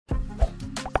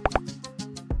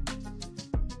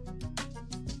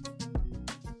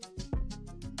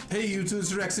Hey, you two, this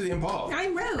is React City and Paul.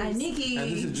 I'm Rose. I'm Nikki. And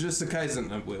this is just a Kaizen.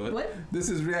 Wait, what? What? This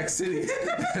is React City,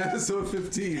 episode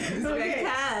 15. Okay.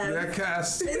 React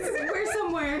Cast. We're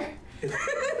somewhere.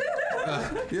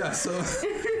 So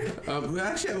we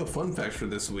actually have a fun fact for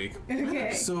this week.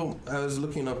 Okay. So I was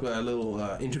looking up a little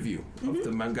interview of the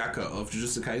mangaka of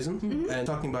Jujutsu Kaisen and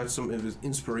talking about some of his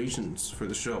inspirations for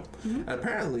the show. And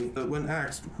apparently, when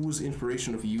asked who was the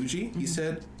inspiration of Yuji, he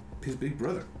said his big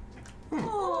brother.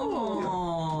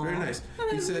 Oh, Very nice. Oh,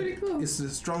 He said, really cool. it's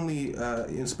strongly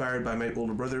inspired by my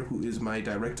older brother, who is my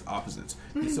direct opposite.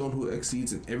 He's someone who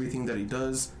exceeds in everything that he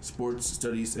does, sports,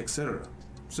 studies, etc.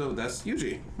 So that's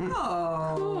Yuji.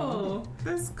 Oh, Cool.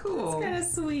 that's cool. It's kind of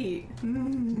sweet.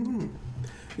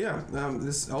 Yeah,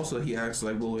 this also, he asks,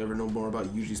 like, will we ever know more about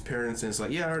Yuji's parents? And it's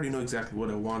like, yeah, I already know exactly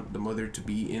what I want the mother to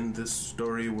be in this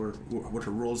story, what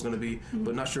her role is going to be,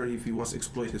 but not sure if he wants to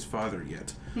exploit his father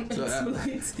yet. So,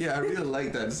 I really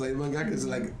like that. It's like, mangaka is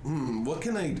like, what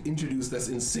can I introduce that's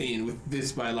insane with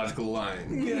this biological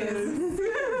line? Yes.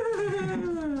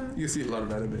 You see a lot of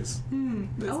animes.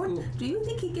 That's cool. Do you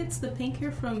think he gets the pink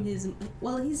hair from his...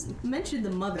 Well, he's mentioned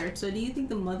the mother, so do you think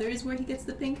the mother is where he gets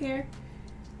the pink hair?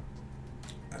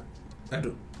 I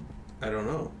don't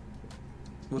know.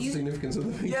 What's the significance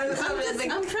of the pink? Yeah,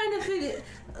 I'm trying to figure...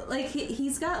 Like,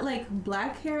 he's got, like,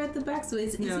 black hair at the back, so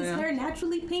is his hair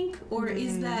naturally pink? Or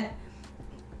is that,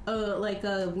 like,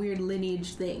 a weird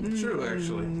lineage thing? True,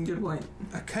 actually. Good point.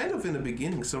 I kind of, in the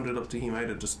beginning, summed it up to he might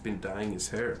have just been dyeing his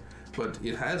hair. But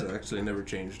it has actually never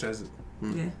changed, has it?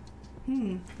 Yeah. I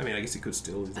mean, I guess he could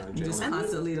still. He's not in jail. Just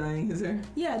constantly dyeing his hair.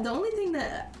 Yeah, the only thing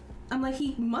that... I'm like,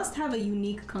 he must have a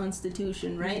unique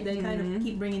constitution, right? They kind of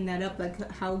keep bringing that up.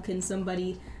 Like, how can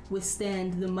somebody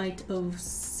withstand the might of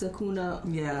Sakuna?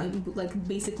 Yeah. Like,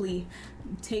 basically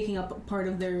taking up part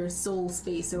of their soul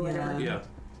space or whatever. Yeah.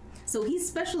 So he's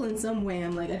special in some way.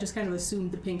 I'm like, I just kind of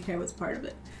assumed the pink hair was part of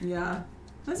it. Yeah.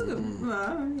 That's a good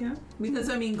yeah. Because,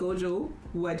 I mean, Gojo,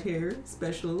 white hair,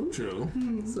 special. True.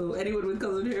 So anyone with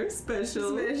colored hair,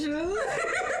 special.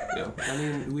 Yeah. I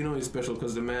mean, we know he's special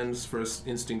because the man's first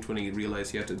instinct when he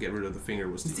realized he had to get rid of the finger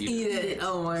was to eat it.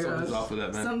 Oh my Something's gosh. off with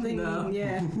that man. Something, No.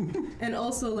 yeah. And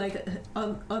also, like,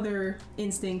 other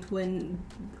instinct when,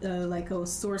 like, a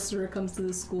sorcerer comes to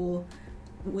the school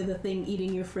with a thing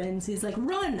eating your friends. He's like,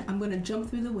 run! I'm gonna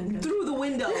jump through the window. Through the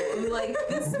window. Like,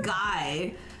 this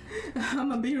guy. I'm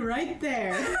gonna be right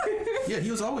there. Yeah, he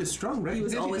was always strong, right? He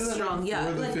was always strong, yeah.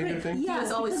 Before the Like, finger thing? yeah. He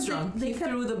was always because strong. they He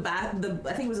threw the bat,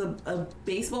 I think it was a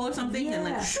baseball or something, and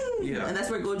like, shoo, Yeah. and that's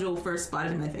where Gojo first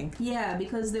spotted him, I think. Yeah,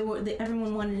 because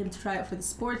everyone wanted him to try it for the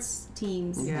sports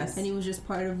teams. Yes. And he was just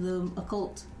part of the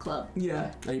occult club.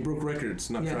 Yeah. And he broke records,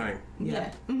 not trying.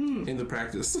 Yeah. In the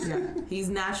practice. Yeah. He's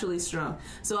naturally strong.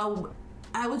 So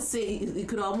I would say it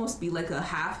could almost be like a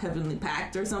half heavenly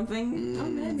pact or something. Oh,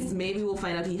 maybe. Maybe we'll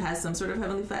find out he has some sort of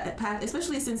heavenly pact,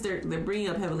 especially since they're bringing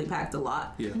up heavenly pact a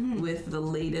lot with the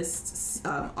latest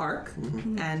arc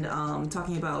and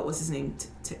talking about what's his name,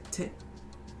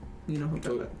 you know who I'm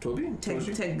talking about. Toby?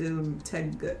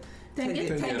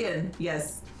 Tengen.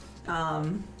 Yes.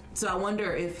 So I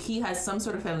wonder if he has some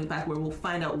sort of heavenly pact where we'll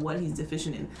find out what he's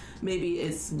deficient in. Maybe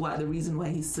it's the reason why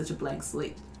he's such a blank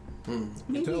slate.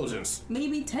 Intelligence.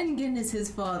 Maybe Tengen is his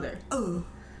father. Oh.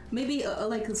 Maybe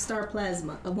like a star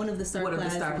plasma. One of the star One plasmas. of the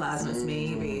star plasmas,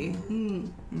 maybe.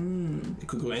 It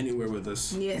could go anywhere with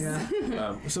this. Yes.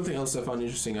 Yeah. Something else I found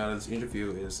interesting out of this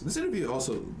interview is this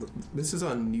is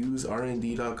on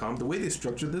newsrnd.com. The way they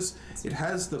structured this, it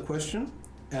has the question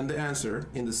and the answer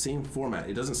in the same format.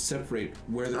 It doesn't separate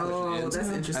where the question ends. That's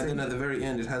interesting. And then at the very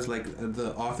end, it has like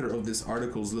the author of this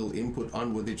article's little input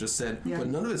on what they just said. Yeah. But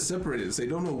none of it's separated, so they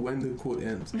don't know when the quote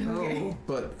ends. Oh.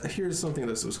 But here's something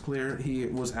that was clear. He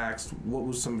was asked, what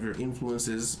was some of your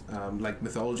influences, like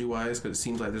mythology-wise, because it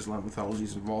seems like there's a lot of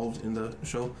mythologies involved in the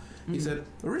show. He said,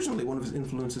 originally one of his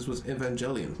influences was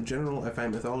Evangelion. In general, I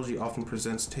find mythology often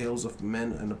presents tales of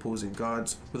men and opposing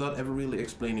gods without ever really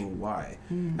explaining why.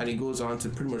 And he goes on to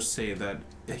pretty much say that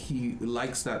he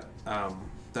likes that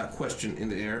that question in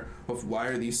the air of why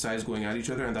are these sides going at each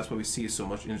other, and that's why we see it so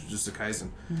much in Jujutsu Kaisen,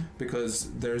 because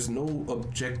there's no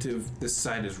objective this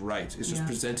side is right. It's just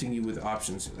presenting you with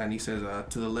options. And he says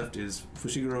to the left is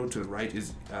Fushiguro, to the right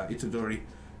is Itadori.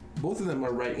 Both of them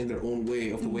are right in their own way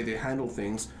of the way they handle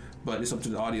things, but it's up to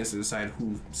the audience to decide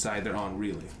whose side they're on,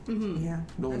 really. Yeah.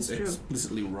 No one's true.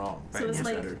 explicitly wrong. So it's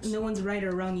like standards. no one's right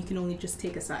or wrong. You can only just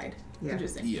take a side. Yeah.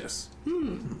 Interesting. Yes.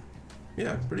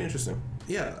 Yeah, pretty interesting.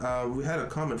 Yeah, we had a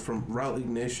comment from Raul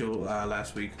Ignacio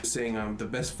last week saying the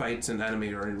best fights in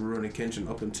anime are in Rurouni Kenshin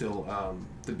up until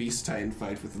the Beast Titan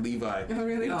fight with Levi Oh,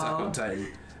 really? in Attack on Titan.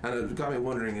 And it got me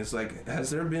wondering, is like, has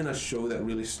there been a show that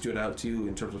really stood out to you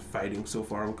in terms of fighting so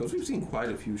far? Because we've seen quite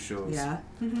a few shows. Yeah.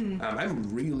 I'm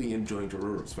really enjoying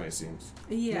Dororo's fight scenes.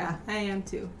 Yeah, I am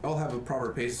too. I'll have a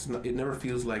proper pace. It never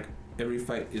feels like every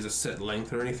fight is a set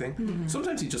length or anything.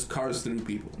 Sometimes he just cars through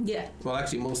people. Yeah. Well,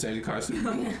 actually, most times he cars through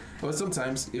people. But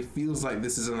sometimes it feels like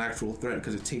this is an actual threat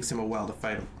because it takes him a while to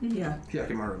fight him. Yeah.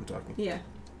 Hyakimaru, I'm talking. Yeah.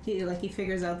 He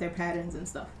figures out their patterns and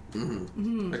stuff.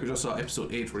 Like we just saw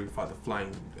episode 8 where he fought the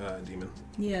flying demon.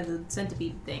 Yeah, the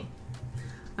centipede thing.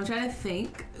 I'm trying to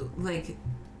think, like,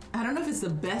 I don't know if it's the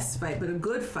best fight, but a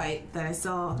good fight that I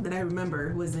saw, that I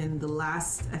remember, was in the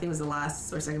last, I think it was the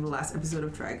last or second to last episode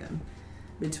of Trigun,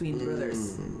 between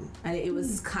brothers. And it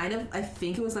was kind of, I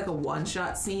think it was like a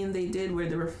one-shot scene they did where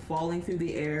they were falling through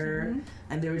the air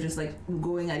and they were just like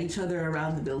going at each other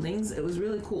around the buildings. It was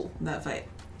really cool, that fight.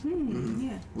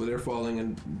 Yeah. Well, they're falling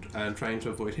and trying to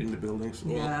avoid hitting the buildings.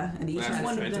 Yeah, and each had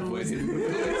one of them was...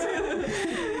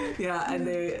 Yeah, and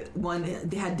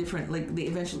they had different, like, they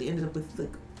eventually ended up with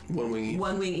like one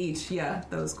wing each. Yeah,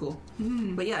 that was cool.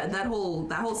 But yeah, that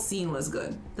whole scene was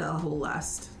good. The whole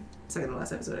second to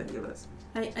last episode, I think it was.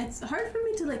 It's hard for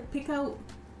me to like pick out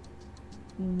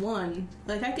one.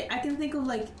 Like I can think of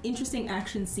like interesting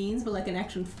action scenes, but like an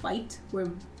action fight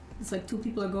where it's like two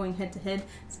people are going head to head.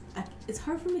 It's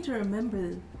hard for me to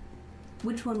remember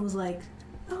which one was like,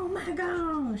 oh my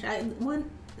gosh.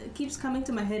 One that keeps coming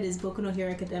to my head is Boku no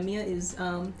Hero Academia, is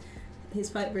his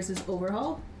fight versus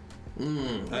Overhaul.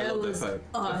 I love that fight.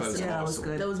 Awesome. That was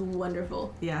good. That was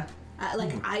wonderful. Yeah.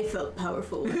 I felt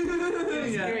powerful. It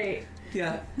was great.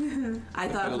 Yeah. I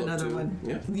thought of another one.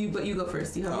 Yeah. But you go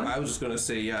first. You have one? I was just gonna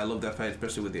say, I love that fight,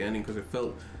 especially with the ending, because it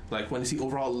felt like when you see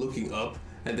Overhaul looking up,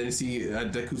 and then you see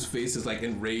Deku's face is like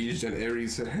enraged and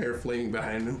Ares' hair flaming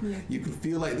behind him. Yeah. You can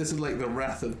feel like this is like the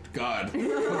wrath of God coming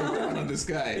down on this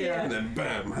guy. Yeah. And then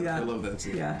bam. I love that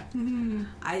scene. Yeah.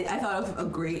 I thought of a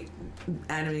great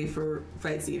anime for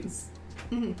fight scenes.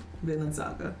 Vinland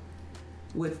Saga.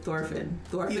 With Thorfinn.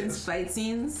 Thorfinn's fight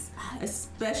scenes,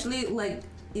 especially like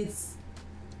it's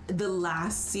the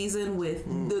last season with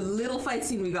the little fight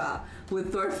scene we got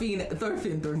with Thorfinn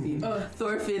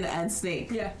and Snake.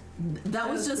 Yeah. That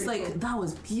was just like cool. That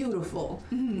was beautiful.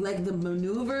 Like the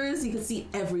maneuvers, you could see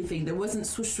everything. There wasn't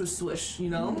swish swish swish, you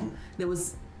know. There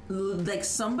was like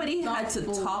somebody had to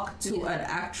talk to an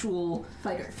actual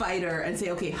fighter and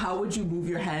say, okay, how would you move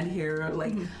your hand here,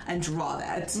 like, and draw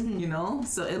that, you know?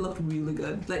 So it looked really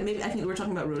good. Like maybe I think we were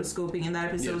talking about rotoscoping in that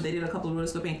episode. Yes. They did a couple of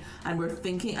rotoscoping, and we're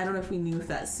thinking, I don't know if we knew if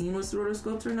that scene was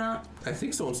rotoscoped or not. I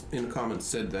think someone in the comments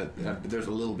said that there's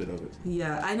a little bit of it.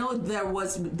 Yeah, I know there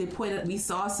was. They pointed. We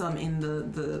saw some in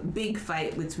the big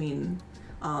fight between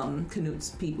Canute's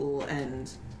people and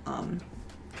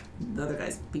the other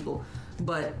guy's people.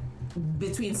 But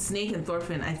between Snake and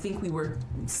Thorfinn, I think we were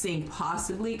saying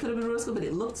possibly it could have been rotoscope, but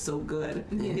it looked so good.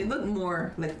 It looked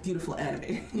more like beautiful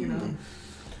anime, you know?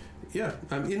 Yeah,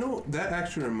 you know, that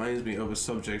actually reminds me of a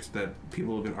subject that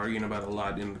people have been arguing about a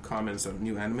lot in the comments of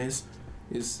new animes,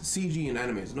 is CG in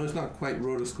animes. No, it's not quite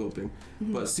rotoscoping,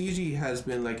 but CG has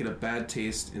been like in a bad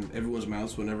taste in everyone's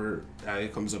mouths whenever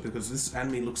it comes up, because this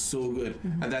anime looks so good,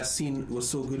 and that scene was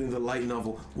so good in the light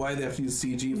novel. Why do they have to use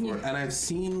CG for it? And I've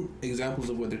seen examples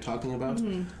of what they're talking about.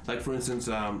 Like, for instance,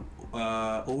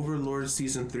 Overlord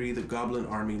Season 3, the Goblin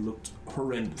Army looked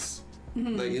horrendous.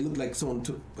 Like, it looked like someone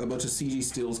took a bunch of CG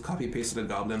stills, copy-pasted a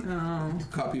goblin,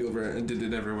 copy over it, and did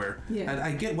it everywhere. Yeah. And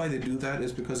I get why they do that,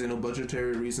 is because they know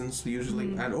budgetary reasons,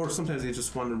 usually, and or sometimes they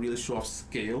just want to really show off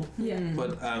scale. Yeah.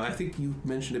 But I think you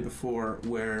mentioned it before,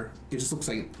 where it just looks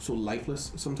like so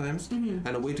lifeless sometimes, and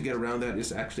a way to get around that is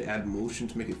to actually add motion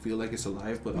to make it feel like it's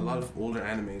alive. But a lot of older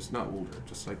animes, not older,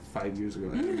 just like 5 years ago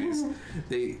animes,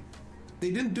 they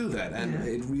didn't do that, and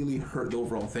it really hurt the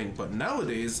overall thing. But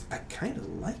nowadays, I kind of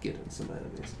like it in some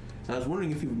animes. And I was wondering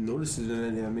if you've noticed it in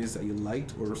any animes that you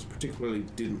liked or particularly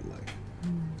didn't like.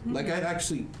 Like, I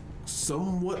actually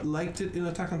somewhat liked it in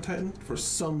Attack on Titan for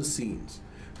some scenes,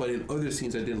 but in other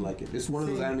scenes, I didn't like it. It's one of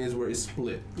those animes where it's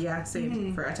split. Yeah,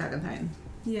 same for Attack on Titan.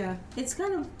 Yeah, it's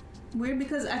kind of weird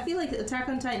because I feel like Attack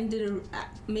on Titan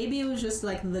maybe it was just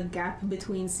like the gap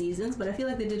between seasons, but I feel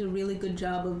like they did a really good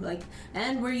job of like,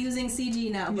 and we're using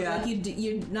CG now, but like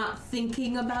you're not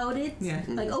thinking about it. Yeah.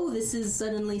 Like, oh, this is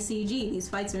suddenly CG. These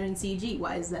fights are in CG.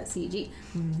 Why is that CG?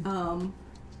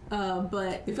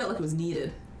 But it felt like it was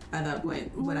needed at that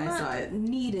point when I saw it.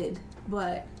 Needed,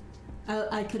 but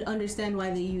I could understand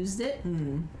why they used it.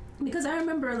 Because I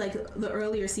remember like the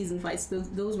earlier season fights;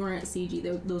 those weren't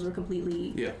CG. Those were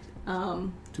completely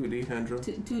 2D hand-drawn,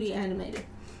 2D animated,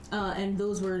 and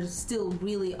those were still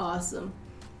really awesome.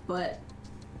 But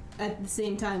at the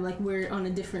same time, like, we're on a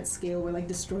different scale. We're like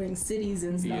destroying cities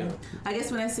and stuff. Yeah. I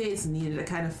guess when I say it's needed, I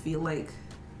kind of feel like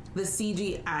the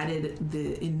CG added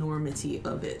the enormity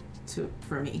of it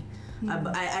for me.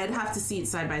 I'd have to see it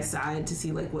side by side to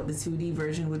see like what the 2D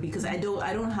version would be, because I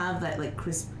don't have that like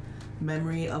crisp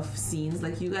memory of scenes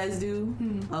like you guys do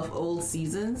of old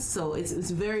seasons, so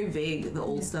it's very vague, the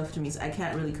old stuff to me, so I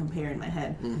can't really compare in my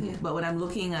head. But when I'm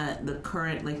looking at the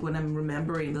current, like when I'm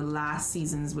remembering the last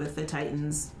seasons with the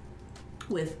Titans,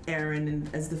 with Aaron and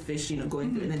as the fish, you know,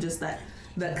 going through, and then just that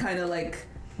kind of like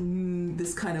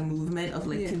this kind of movement of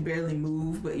like can barely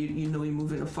move, but you know you're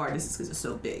moving a far distance because it's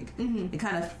so big. It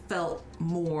kind of felt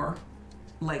more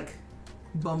like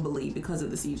bumbly because of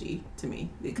the CG to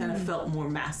me. It kind of felt more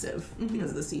massive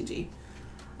because of the CG.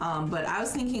 But I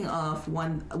was thinking of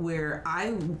one where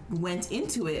I went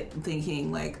into it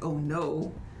thinking like, oh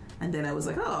no, and then I was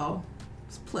like, oh,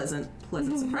 it's pleasant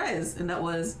surprise, and that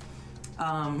was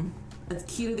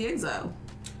Key to the Exile.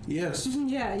 Yes.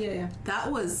 Yeah.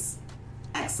 That was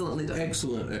excellently done.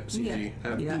 Excellent CG. I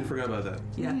completely forgot about that.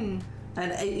 Yeah. And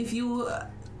if you,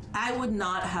 I would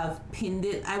not have pinned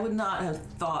it. I would not have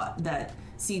thought that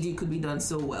CG could be done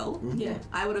so well. Yeah.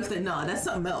 I would have said, no, that's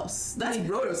something else. That's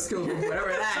rotoscope or whatever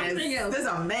that is. There's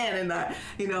a man in that.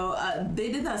 You know,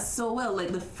 they did that so well.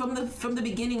 Like from the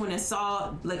beginning when I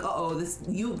saw like, I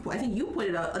think you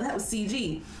pointed out that was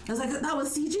CG. I was like, that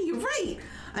was CG. You're right.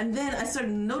 And then I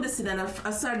started noticing, and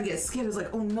I started to get scared. I was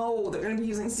like, oh no, they're gonna be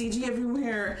using CG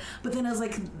everywhere. But then I was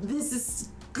like, this is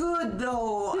good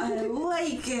though. I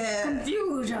like it.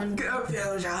 Confusion.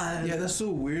 Yeah, that's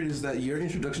so weird. Is that your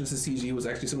introduction to CG was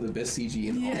actually some of the best CG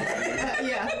in all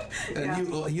time.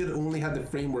 And you had only had the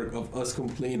framework of us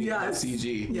complaining about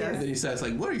CG. Yes. And then you started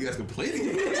like, what are you guys complaining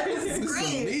about? This is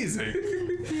amazing.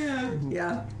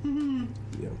 Yeah.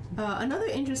 Another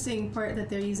interesting part that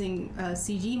they're using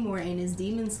CG more in is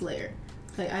Demon Slayer.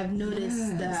 Like, I've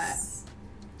noticed that.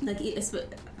 Like,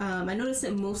 I noticed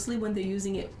it mostly when they're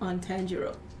using it on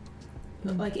Tanjiro.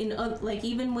 Like like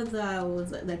even with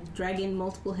like dragon,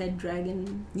 multiple head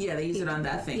dragon. Yeah, they use it on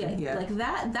that thing. Yeah. Like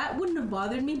that wouldn't have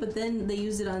bothered me, but then they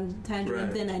used it on Tanjiro,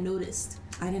 and then I noticed.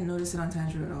 I didn't notice it on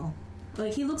Tanjiro at all.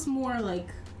 Like, he looks more like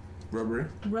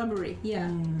rubbery. Yeah.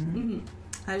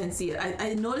 I didn't see it.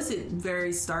 I noticed it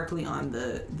very starkly on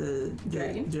the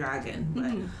dragon, but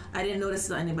I didn't notice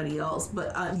it on anybody else.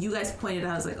 But you guys pointed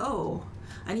out, I was like, oh,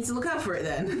 I need to look out for it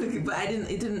then. But I didn't.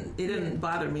 It didn't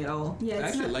bother me at all. Yeah, I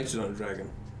actually liked it on the dragon.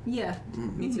 Yeah,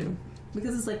 me too.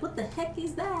 Because it's like, what the heck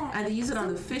is that? And they use it on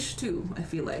the fish too, I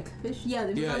feel like. Fish? Yeah,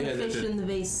 they use it on the fish and the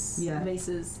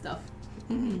vases stuff.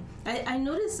 I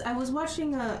noticed, I was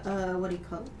watching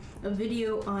a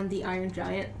video on the Iron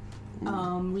Giant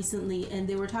recently, and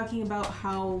they were talking about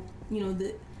how, you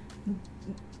know,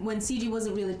 when CG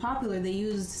wasn't really popular, they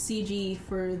used CG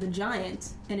for the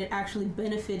giant, and it actually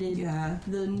benefited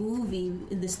the movie,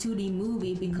 this 2D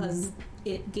movie, because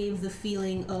it gave the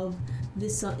feeling of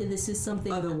this is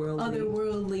something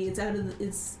otherworldly.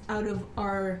 It's out of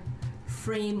our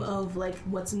frame of like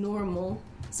what's normal.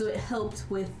 So it helped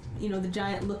with, you know, the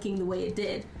giant looking the way it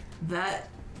did. That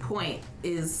point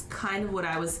is kind of what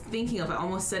I was thinking of. I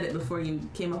almost said it before you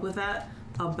came up with that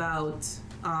about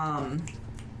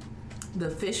the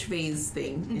fish vase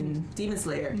thing in Demon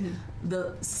Slayer.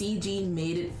 The CG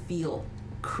made it feel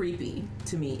creepy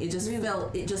to me. It just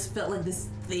felt like this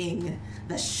thing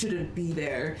that shouldn't be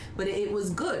there, but it was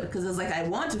good because it was like, I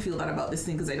want to feel that about this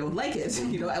thing because I don't like it.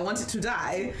 You know, I want it to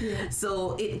die.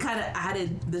 So it kind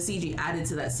of the CG added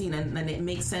to that scene, and it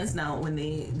makes sense now when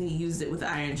they used it with the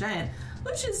Iron Giant,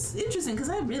 which is interesting because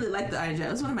I really like the Iron Giant.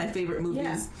 It was one of my favorite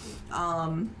movies.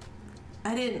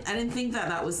 I didn't think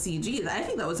that was CG. I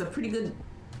think that was a pretty good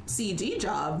CG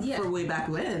job for way back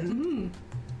when.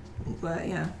 But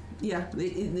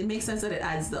it makes sense that it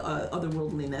adds the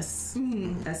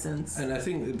otherworldliness essence. And I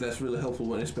think that's really helpful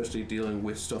when especially dealing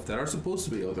with stuff that are supposed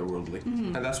to be otherworldly.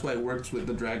 And that's why it works with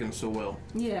the dragon so well.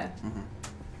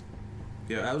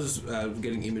 Yeah, I was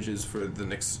getting images for the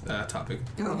next topic.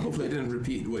 Hopefully I didn't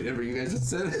repeat whatever you guys just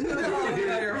said. I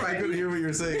couldn't hear what you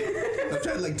were saying. I'm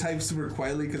trying to like type super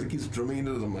quietly because it keeps drumming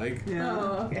into the mic.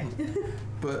 Oh, okay.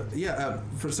 But yeah,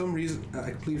 for some reason,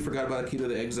 I completely forgot about Akira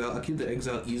the Exile. Akira the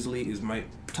Exile easily is my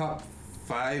top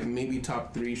 5, maybe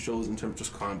top 3 shows in terms of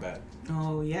just combat.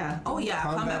 Oh yeah.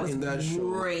 Combat was in that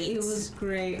great. It was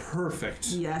great. Perfect.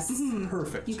 Yes.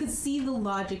 Perfect. You could see the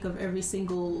logic of every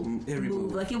single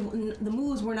move. Like the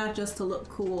moves were not just to look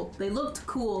cool. They looked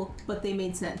cool, but they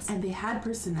made sense. And they had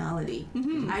personality.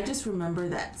 I just remember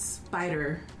that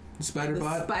spider Spider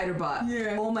bot. Spider bot.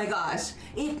 Yeah. Oh my gosh,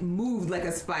 it moved like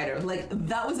a spider. Like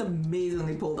that was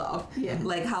amazingly pulled off. Yeah.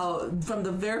 Like how from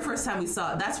the very first time we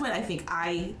saw it, that's when I think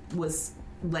I was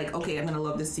like, okay, I'm gonna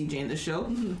love this CJ in the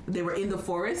show. They were in the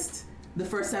forest. The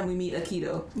first time we meet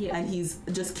Akito, and he's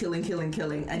just killing,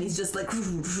 and he's just like,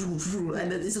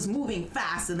 and it's just moving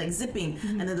fast and like zipping,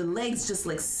 and then the legs just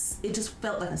like, it just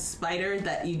felt like a spider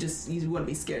that you want to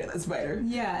be scared of that spider.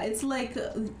 Yeah, it's like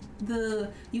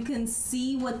you can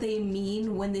see what they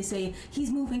mean when they say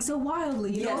he's moving so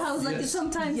wildly. You know how it's like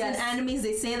sometimes in animes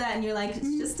they say that and you're like,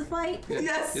 it's just a fight.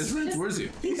 Yes, it's right towards you.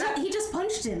 He just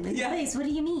punched him in the face. What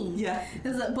do you mean? Yeah,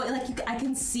 but like I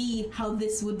can see how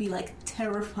this would be like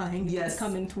terrifying. Yes,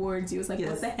 coming towards you. It's like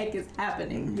what the heck is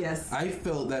happening? Yes, I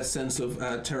felt that sense of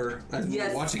terror as we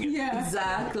were watching it. Yeah,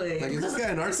 exactly. Like, is this guy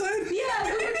on our side? Yeah,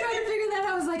 we were trying to figure that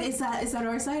out. I was like, is that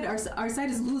our side? Our side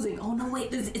is losing. Oh no,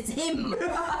 wait, it's him.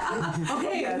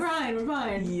 Okay, we're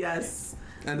fine. Yes.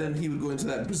 And then he would go into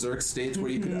that berserk stage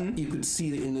where you could see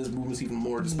it in his movements even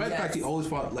more, despite the fact he always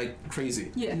fought like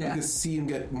crazy. Yeah. You could see him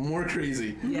get more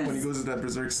crazy when he goes into that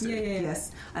berserk stage.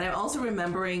 Yes. And I'm also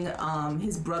remembering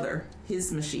his brother,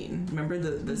 his machine. Remember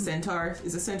the centaur?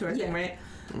 Is a centaur thing, right?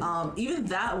 Even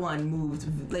that one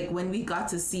moved. Like when we got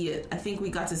to see it, I think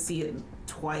we got to see it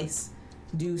twice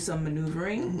do some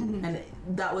maneuvering, and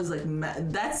that was like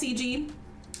that CG.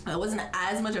 I wasn't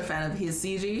as much a fan of his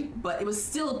CG, but it was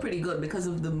still pretty good because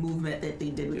of the movement that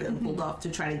they did with it and pulled off to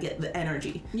try to get the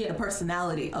energy, the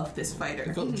personality of this fighter.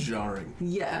 It felt jarring.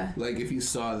 Yeah. Like if you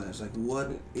saw that, it's like, what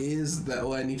is that?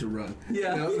 Oh, I need to run.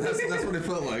 Yeah. You know, that's what it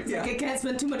felt like. Like I can't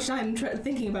spend too much time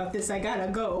thinking about this. I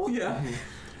gotta go. Yeah.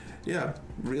 Yeah,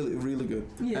 really, really good.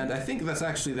 Yeah. And I think that's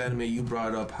actually the anime you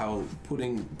brought up, how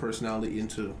putting personality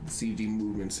into CG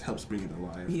movements helps bring it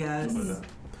alive. Yes.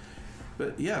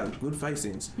 But yeah, good fight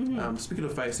scenes. Speaking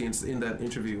of fight scenes, in that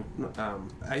interview,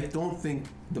 I don't think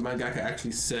the mangaka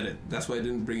actually said it. That's why I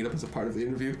didn't bring it up as a part of the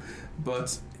interview.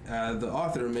 But the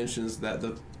author mentions that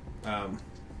the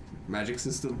magic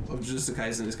system of Jujutsu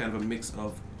Kaisen is kind of a mix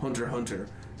of Hunter x Hunter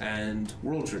and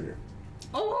World Trigger.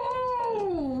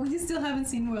 Oh, you still haven't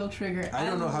seen World Trigger. I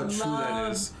don't know how true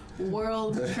that is.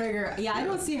 World Trigger. Yeah, I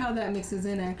don't see how that mixes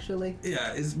in actually.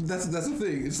 Yeah, that's the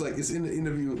thing. It's like it's in the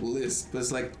interview list, but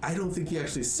it's like I don't think he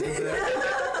actually said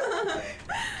that.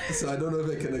 So I don't know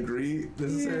if I can agree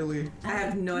necessarily. I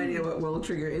have no idea what World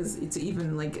Trigger is to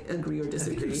even like agree or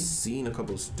disagree. I think I've seen a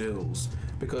couple stills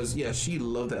because she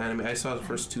loved the anime. I saw the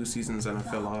first 2 seasons and I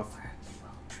fell off.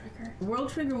 World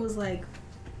Trigger was like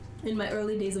in my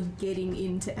early days of getting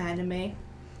into anime.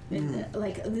 And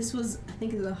like this was, I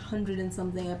think it was 100 and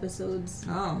something episodes.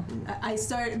 Oh. I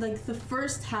started like the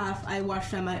first half I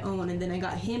watched on my own, and then I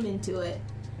got him into it,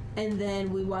 and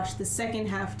then we watched the second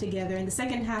half together. And the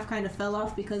second half kind of fell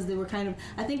off because they were kind of,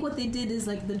 I think what they did is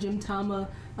like the Gymtama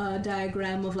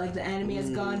diagram of like the anime has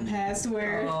gone past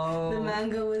where the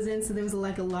manga was in, so there was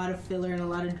like a lot of filler and a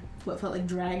lot of what felt like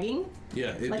dragging.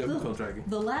 Yeah, it like definitely felt dragging.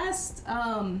 The last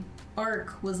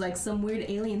arc was like some weird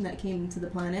alien that came to the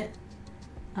planet.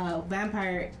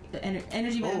 Vampire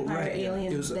energy vampire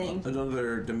alien it was thing.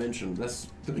 Another dimension. That's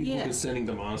the people who've been sending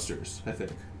the monsters, I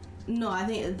think. No, I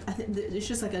think it's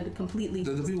just like a completely.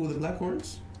 The people with the black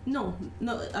horns? No,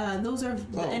 those are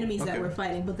the enemies that we're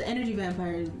fighting. But the energy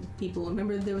vampire people.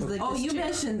 Remember there was like. Oh, you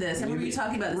mentioned this. I remember you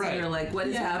talking about this. And you're like, what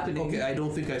is happening? Okay, I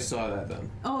don't think I saw that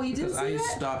then. Oh, you didn't see that?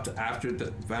 I stopped after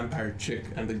the vampire chick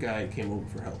and the guy came over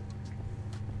for help.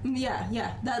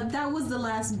 Yeah. That was the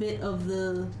last bit of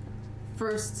the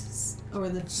first or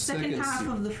the second half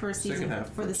of the first season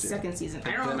for the second season.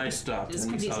 Then I stopped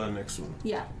and we saw the next one.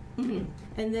 Yeah. Mm-hmm.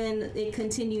 And then it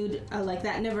continued like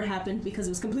that never happened because it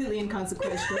was completely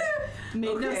inconsequential.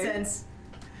 Made no sense.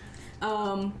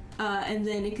 And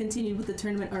then it continued with the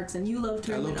tournament arcs, and you love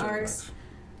tournament arcs.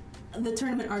 The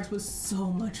tournament arcs was so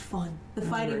much fun. The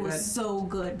fighting was so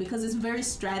good because it's very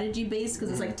strategy based because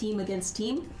it's like team against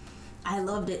team. I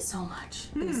loved it so much.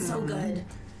 It was so good.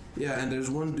 Yeah, and there's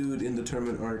one dude in the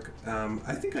tournament arc.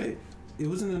 I think it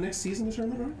was in the next season, the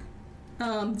tournament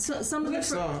arc? So some of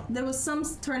there was some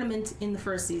tournament in the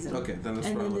first season. Okay, then that's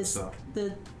probably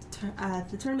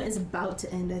the tournament is about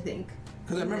to end, I think.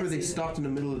 Because I remember they stopped in the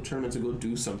middle of the tournament to go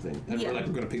do something, and we're like,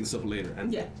 we're gonna pick this up later,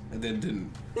 and then didn't.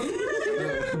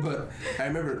 But I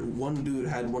remember one dude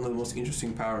had one of the most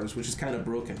interesting powers, which is kind of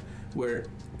broken, where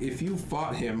if you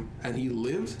fought him and he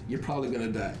lived, you're probably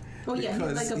gonna die. Oh yeah,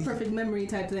 he's like a perfect memory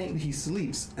type thing. He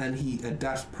sleeps and he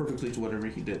adapts perfectly to whatever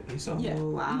he did. He saw. Yeah.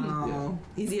 Wow.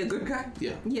 Yeah. Is he a good guy?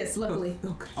 Yeah. Yes, luckily.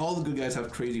 All the good guys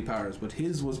have crazy powers, but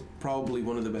his was probably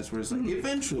one of the best. Where it's like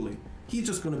eventually he's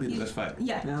just going to be the best fighter.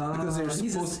 Yeah. No,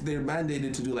 because they're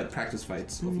mandated to do like practice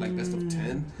fights of like best of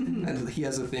 10. And he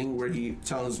has a thing where he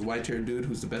challenges white-haired dude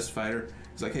who's the best fighter.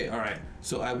 He's like, hey, all right,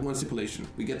 so I have one stipulation.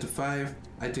 We get to 5,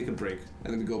 I take a break,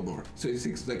 and then we go more. So he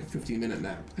takes like a 15-minute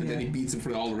nap, and then he beats him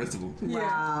for all the rest of them.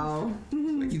 Wow.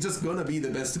 Like, he's just gonna be the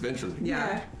best eventually.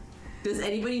 Yeah. Does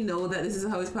anybody know that this is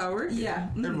how his power works? Yeah.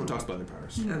 Everyone talks about their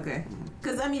powers. Okay.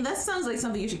 Because, I mean, that sounds like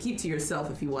something you should keep to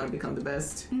yourself if you want to become the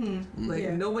best.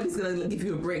 Like, nobody's going to give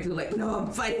you a break. They're like, no,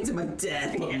 I'm fighting to my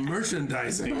death. But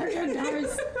merchandising.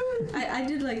 I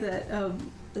did like that.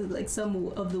 Like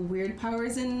some of the weird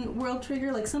powers in World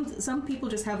Trigger. Like some people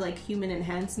just have like human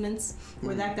enhancements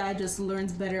where that guy just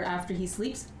learns better after he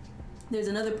sleeps. There's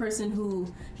another person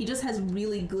who he just has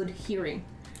really good hearing.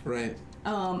 Right.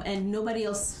 And nobody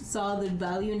else saw the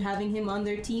value in having him on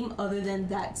their team other than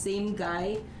that same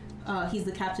guy. He's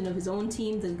the captain of his own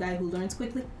team, the guy who learns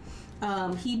quickly.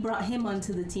 He brought him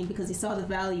onto the team because he saw the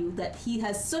value that he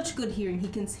has such good hearing. He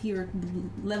can hear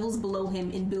levels below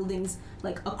him in buildings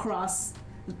like across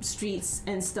streets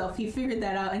and stuff. He figured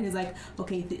that out and he's like,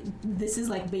 okay, this is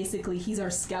like basically he's our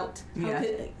scout. We have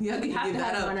to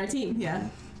have him on our team. Yeah.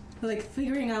 Like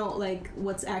figuring out like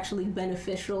what's actually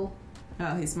beneficial.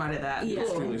 Oh, he's smart at that. Yeah.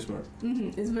 Extremely smart.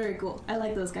 It's very cool. I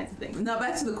like those kinds of things. Now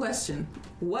back to the question: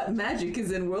 what magic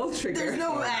is in World Trigger? There's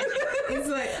no magic. It's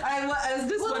like I was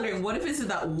just wondering, what if it's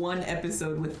that one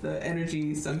episode with the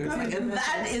energy suckers? Like, and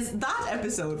that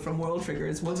episode from World Trigger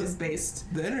is what is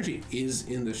based. The energy is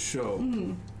in the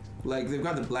show. Like they've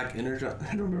got the black energy.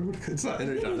 I don't remember. It's not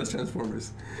energy. That's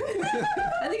Transformers.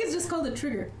 I think it's just called a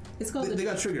trigger. It's called. They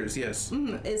got triggers. Yes.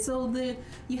 So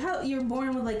you're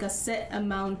born with like a set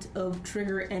amount of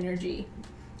trigger energy,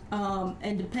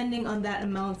 and depending on that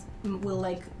amount will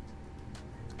like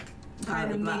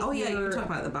kind of make you're talking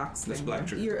about the box. That's black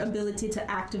trigger. Your ability to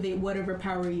activate whatever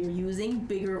power you're using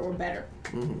bigger or better.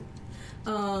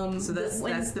 So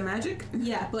that's the magic.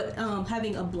 Yeah, but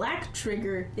having a black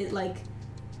trigger, it like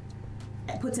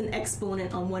puts an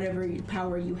exponent on whatever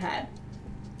power you had.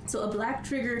 So a black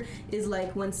trigger is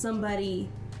like when somebody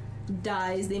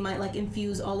dies, they might like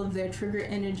infuse all of their trigger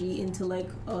energy into like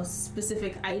a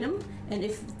specific item, and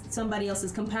if somebody else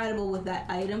is compatible with that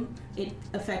item, it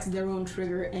affects their own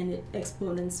trigger and it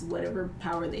exponents whatever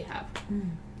power they have.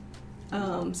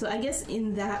 So I guess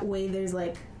in that way there's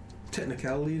like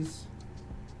technicalities.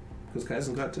 Because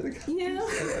Kaizen got technicalities.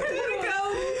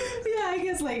 Yeah, I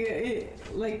guess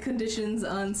like conditions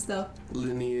on stuff.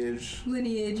 Lineage,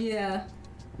 yeah.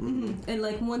 And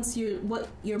like once what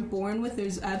you're born with,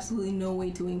 there's absolutely no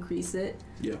way to increase it.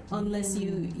 Yeah. Unless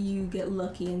you get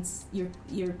lucky and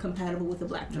you're compatible with the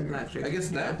black trigger. I guess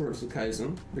that works with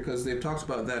Kaizen because they've talked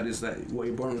about that is that what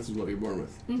you're born with is what you're born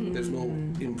with. There's no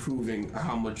improving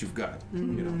how much you've got. You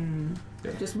know.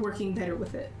 Yeah. Just working better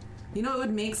with it. You know, it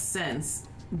would make sense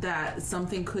that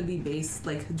something could be based,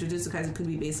 like Jujutsu Kaisen could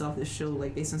be based off this show,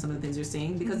 like based on some of the things you're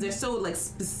saying, because they're so like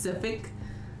specific.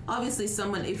 Obviously,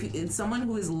 if it's someone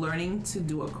who is learning to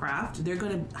do a craft, they're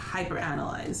going to hyper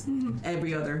analyze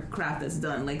every other craft that's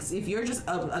done. Like if you're just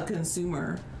a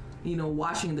consumer, you know,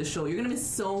 watching the show, you're going to miss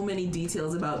so many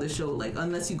details about the show. Like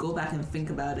unless you go back and think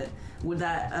about it. With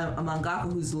that a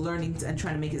mangaka who's learning and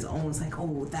trying to make his own, it's like,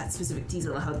 oh, that specific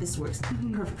detail of how this works,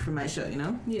 perfect for my show, you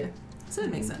know? Yeah. So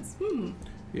it makes sense.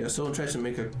 Yeah, someone tries to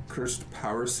make a cursed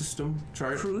power system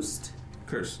chart. Cursed?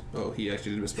 Cursed. Oh, he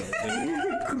actually did misspell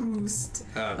it. Cursed.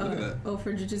 Look at that. Oh,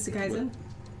 for Jujutsu Kaisen?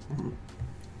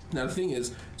 Now the thing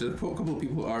is, there's a couple of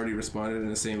people already responded and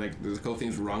are saying like there's a couple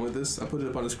things wrong with this. I'll put it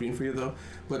up on the screen for you though.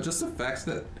 But just the fact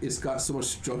that it's got so much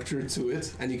structure to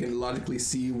it and you can logically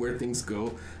see where things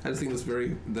go, I just think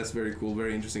that's very cool,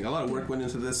 very interesting. A lot of work went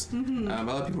into this. A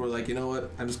lot of people were like, you know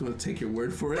what, I'm just gonna take your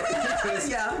word for it.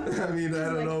 Yeah. I mean, I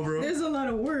don't know, bro. There's a lot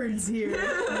of words here.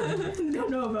 Don't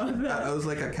know about that. I was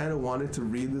like, I kind of wanted to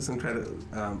read this and try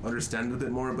to understand it a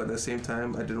bit more, but at the same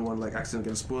time, I didn't want to like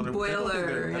accidentally get spoiled.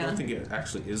 I don't think it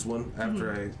actually is one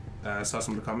after I saw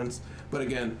some of the comments. But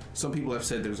again, some people have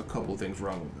said there's a couple things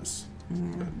wrong with this.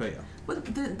 But yeah. But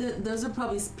those are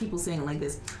probably people saying like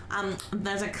this.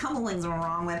 There's a couple things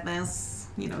wrong with this.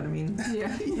 You know what I mean?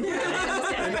 Yeah. I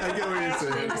get what you're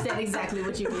saying. I understand exactly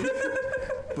what you mean.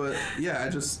 But yeah,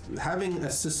 just having a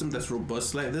system that's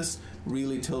robust like this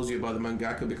really tells you about the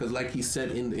mangaka, because like he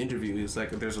said in the interview, it's like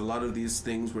there's a lot of these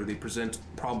things where they present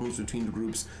problems between the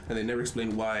groups and they never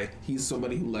explain why. He's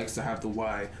somebody who likes to have the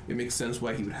why. It makes sense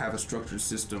why he would have a structured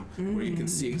system where you can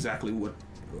see exactly what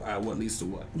leads to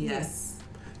what. Yes.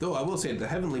 Though I will say the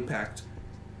Heavenly Pact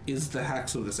is the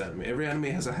hacks of this anime. Every anime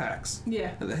has a hacks.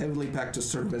 Yeah. And the Heavenly Pact just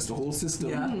circumvents the whole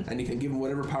system, and you can give them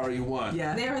whatever power you want.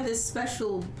 Yeah. They are this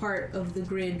special part of the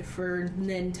grid for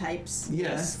Nen types.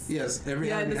 Yes.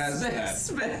 Every anime has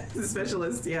that. The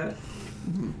specialist, yeah.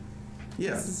 Mm-hmm.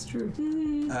 Yeah. This is true.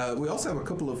 We also have a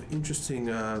couple of interesting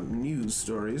news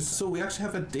stories. So we actually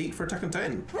have a date for Attack on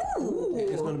Titan. Ooh.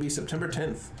 It's going to be September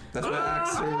 10th. That's what I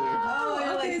asked earlier. Oh,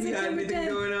 okay, like September everything 10th.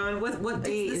 going on. What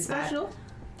day is special? that?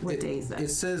 What day is that? It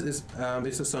says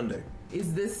it's a Sunday.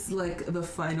 Is this like the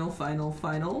final?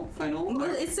 Well,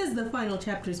 it says the final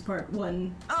chapter is part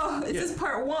 1. Oh, it says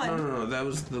part 1. No. That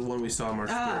was the one we saw March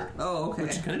 3rd. Oh, okay.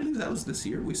 Which, can I believe that was this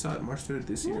year? We saw it March 3rd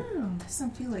this year. Wow.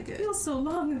 Doesn't feel like It it. feels so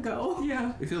long ago.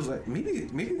 Yeah. It feels like maybe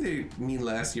they mean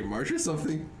last year March or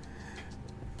something.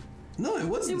 No, it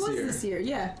was It this was year. this year,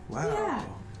 yeah. Wow. Yeah.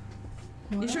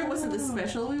 You sure it wasn't the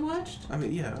special we watched? I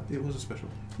mean, yeah, it was a special.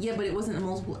 Yeah, but it wasn't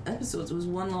multiple episodes. It was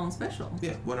one long special.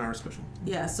 Yeah, 1 hour special.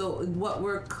 Yeah. So what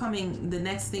we're coming? The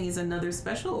next thing is another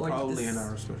special, or Probably an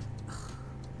hour special.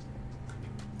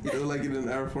 You don't like it in an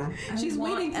hour form? She's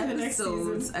waiting for the next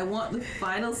season. I want the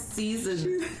final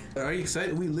season. Are you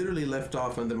excited? We literally left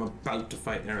off on them about to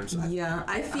fight Eren. So Yeah,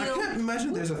 I feel. I can't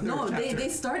imagine there's a third No, chapter. they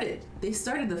started. They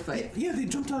started the fight. Yeah, they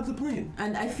jumped out of the plane.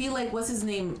 And I feel like what's his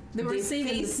name? They were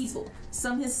saving the faced people.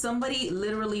 Somebody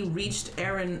literally reached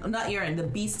not Eren, the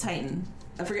Beast Titan.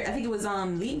 I forget. I think it was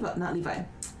Levi, not Levi.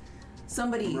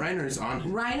 Somebody. Reiner is on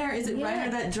him. Reiner, is it Yeah.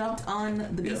 Reiner that jumped on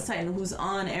the Beast Titan who's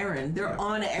on Eren? They're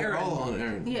on Eren. They're all on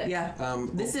Eren. Yeah. Yeah.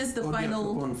 This is the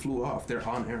final. Yeah, one flew off. They're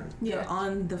on Eren. They're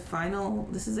on the final.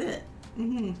 This is it.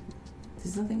 Mm-hmm.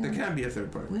 There's nothing. There can't be a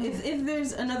third part. If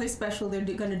there's another special, they're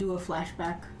gonna do a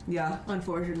flashback. Yeah.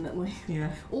 Unfortunately.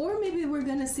 Yeah. Or maybe we're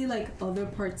gonna see like other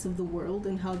parts of the world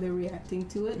and how they're reacting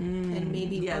to it, and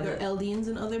maybe other Eldians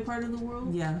in other part of the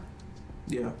world. Yeah.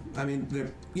 Yeah, I mean,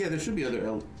 there should be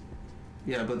other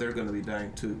Yeah, but they're gonna be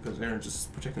dying too because Eren's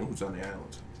just protecting who's on the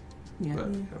island. Yeah. But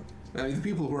I mean, the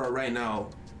people who are right now,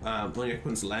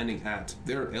 Onyakun's landing at,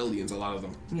 they're aliens. A lot of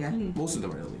them. Yeah. Most of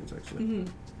them are aliens actually.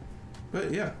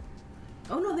 But yeah.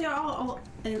 Oh no, they are all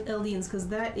Eldians because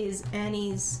that is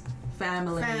Annie's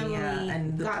family yeah,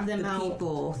 and got them the out.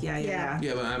 people. Yeah.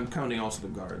 Yeah, but I'm counting also the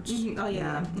guards. Oh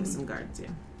yeah, There's some guards. Yeah.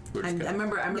 And I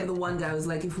remember the one guy was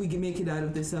like, "If we can make it out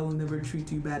of this, I will never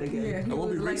treat you bad again." Yeah, I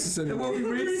won't be racist anymore. I won't be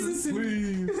racist,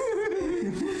 please.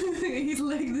 He's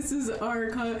like, "This is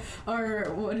our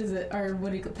what is it? Our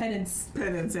what do you call penance?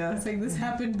 Penance, yeah. It's like this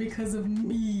happened because of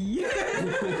me."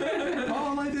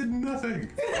 Paul, I did nothing.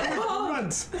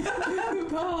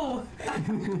 Paul.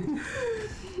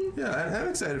 Yeah, I'm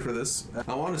excited for this.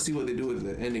 I want to see what they do with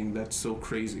the ending. That's so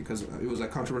crazy because it was like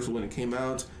controversial when it came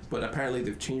out, but apparently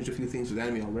they've changed a few things with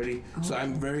anime already. So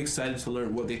I'm very excited to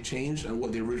learn what they changed and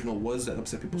what the original was that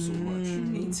upset people so much.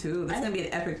 Me too. That's gonna be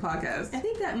an epic podcast. I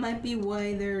think that might be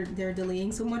why they're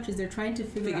delaying so much. Is they're trying to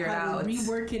figure out how to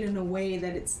rework it in a way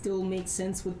that it still makes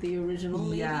sense with the original.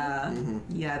 Maybe. Yeah,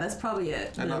 yeah, that's probably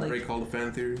it. And not break all the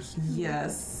fan theories.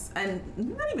 Yes, and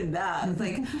not even that. It's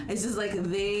like it's just like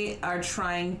they are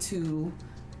trying to.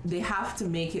 They have to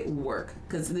make it work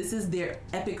because this is their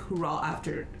epic hurrah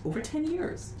after over 10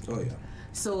 years. Oh yeah.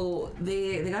 So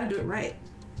they got to do it right.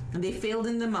 And they failed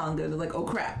in the manga. They're like, oh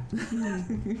crap.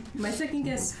 My second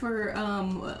guess for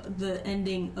the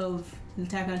ending of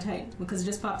Attack on Titan because it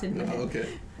just popped in my head.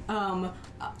 Okay.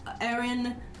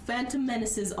 Eren Phantom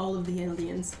menaces all of the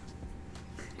aliens.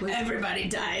 Everybody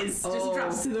dies. Just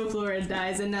drops to the floor and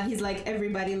dies, and now he's like,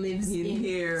 everybody lives in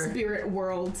here, spirit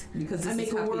world. Because I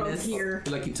make a world here.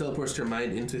 Like he teleports their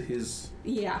mind into his.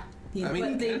 Yeah. I mean,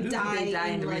 but they die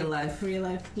in like, real life. Real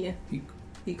life, yeah.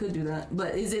 He could do that,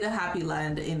 but is it a happy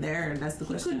land in there? That's the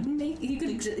question. He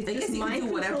could just mind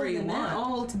do whatever you want.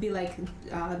 All to be like,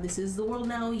 this is the world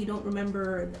now. You don't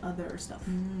remember the other stuff.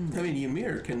 I mean,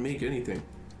 Ymir can make anything.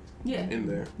 Yeah. In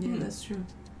there. Yeah, that's true.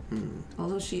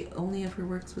 Although she only ever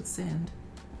works with sand.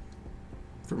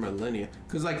 For millennia,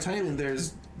 because like time,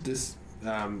 there's this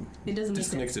it doesn't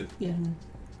disconnected. Yeah.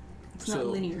 It's not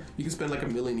linear. You can spend like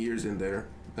 1,000,000 years in there,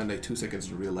 and like 2 seconds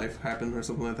of real life happen or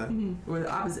something like that. Or the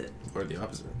opposite.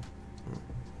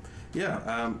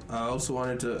 Yeah. I also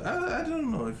wanted to. I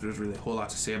don't know if there's really a whole lot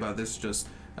to say about this. Just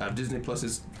Disney Plus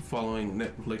is following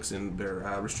Netflix and they're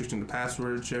restricting the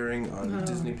password sharing on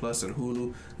Disney Plus and Hulu,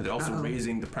 and they're also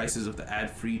raising the prices of the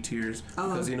ad-free tiers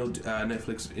because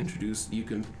Netflix introduced you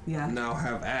can now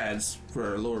have ads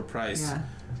for a lower price.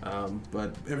 Yeah.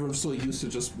 But everyone's so used to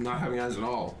just not having ads at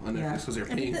all on Netflix because they're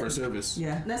paying for a service.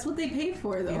 Yeah, that's what they pay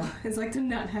for though. Yeah. It's like to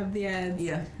not have the ads.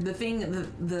 Yeah. The thing,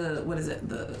 the what is it?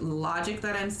 The logic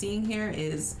that I'm seeing here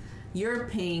is you're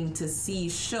paying to see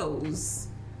shows.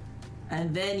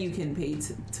 and then you can pay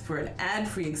for an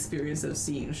ad-free experience of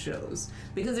seeing shows,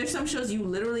 because there's some shows you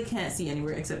literally can't see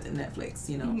anywhere except in Netflix,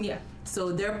 you know. Yeah.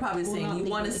 So they're probably saying, you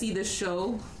want to see the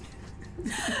show?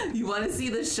 You want to see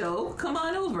the show? Come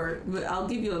on over, but I'll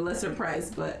give you a lesser price,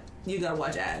 but you gotta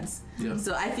watch ads. Yeah.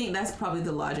 So I think that's probably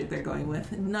the logic they're going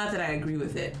with. Not that I agree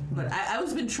with it, but I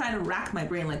was been trying to rack my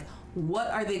brain, like,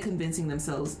 what are they convincing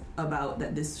themselves about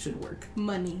that this should work?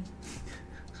 Money.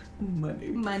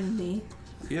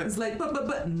 Yeah. It's like,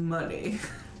 but money.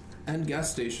 And gas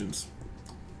stations.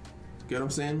 Get what I'm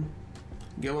saying?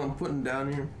 Get what I'm putting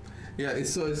down here? Yeah,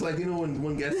 it's like, you know, when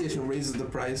one gas station raises the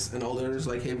price and all the others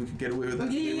like, hey, we could get away with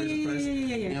that. Yeah.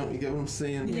 You know, you get what I'm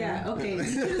saying? Yeah, okay. You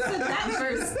should have said that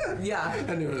first. Yeah.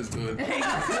 I knew what I was doing.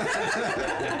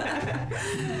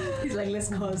 He's like, let's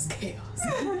cause chaos.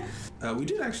 We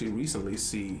did actually recently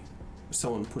see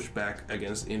someone push back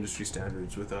against industry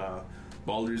standards with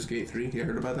Baldur's Gate 3. You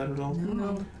heard about that at all?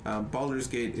 No. Baldur's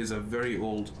Gate is a very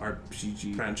old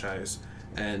RPG franchise,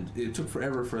 and it took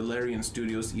forever for Larian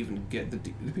Studios to even get the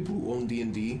people who own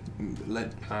D&D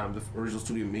let the original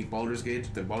studio make Baldur's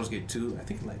Gate. The Baldur's Gate 2, I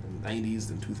think in like the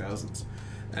 90s and 2000s.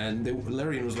 And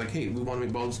Larian was like, hey, we want to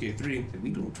make Baldur's Gate 3.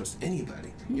 We don't trust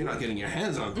anybody. You're not getting your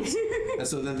hands on this. And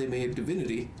so then they made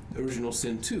Divinity, Original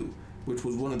Sin 2, which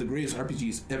was one of the greatest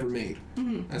RPGs ever made.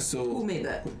 Mm-hmm. And so who made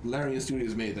that? Larian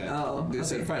Studios made that. Oh, they okay.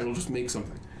 said, fine, we'll just make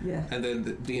something. Yeah. And then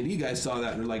the D&D guys saw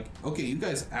that and they're like, okay, you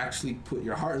guys actually put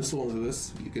your heart and soul into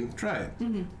this. You can try it.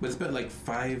 Mm-hmm. But it spent like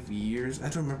 5 years. I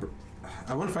don't remember.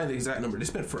 I want to find the exact number. They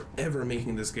spent forever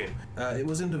making this game. It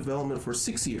was in development for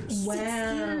 6 years. Wow. 6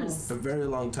 years. A very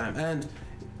long time. And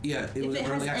yeah, it was if it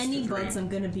early has access any for 3. bugs, I'm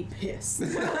gonna be pissed.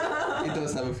 It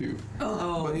does have a few.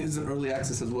 Oh. But it was in early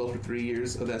access as well for 3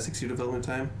 years of that 6-year development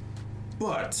time.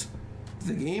 But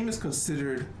the game is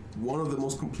considered one of the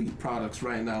most complete products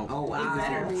right now. Oh, wow. It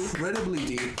better be. Incredibly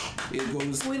deep. It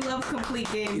goes. We love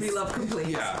complete games. We love complete.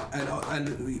 Yeah,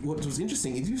 and what was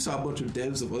interesting is you saw a bunch of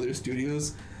devs of other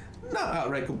studios not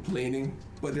outright complaining,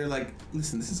 but they're like,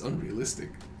 listen, this is unrealistic.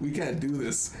 We can't do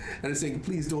this. And they're saying,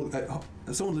 please don't.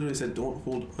 Someone literally said, don't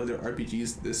hold other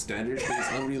RPGs to this standard.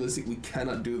 It's unrealistic. We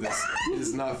cannot do this. It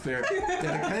is not fair. And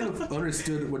I kind of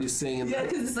understood what he's saying. Yeah,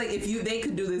 because it's like, if they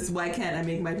could do this, why can't I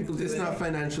make my people do it? It's not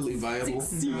financially viable.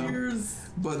 6 years.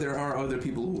 But there are other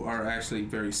people who are actually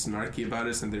very snarky about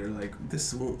it, and they're like,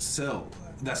 this won't sell.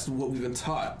 That's what we've been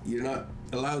taught. You're not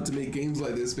allowed to make games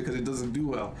like this because it doesn't do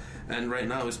well. And right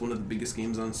now, it's one of the biggest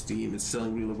games on Steam. It's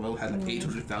selling really well. Had like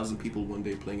 800,000 people one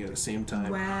day playing it at the same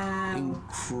time. Wow.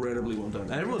 Incredibly well done.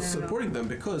 And everyone's supporting them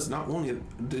because not only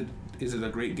is it a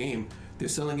great game, they're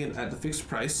selling it at the fixed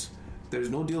price. There's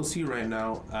no DLC right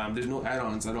now. There's no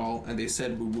add-ons at all, and they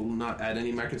said we will not add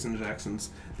any microtransactions.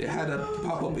 They had a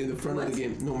pop-up in the front of the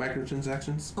game. No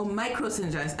microtransactions. Oh,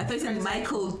 microtransactions. I thought you said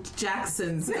Michael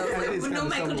Jackson's. I was like, It's no, kinda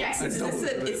Michael Jackson's.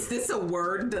 Is this a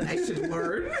word that I should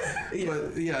learn? Yeah.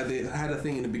 But yeah, they had a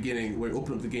thing in the beginning where you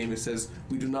open up the game. It says,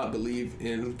 we do not believe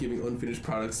in giving unfinished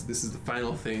products. This is the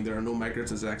final thing. There are no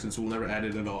microtransactions. We'll never add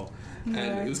it at all. And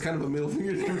it was kind of a middle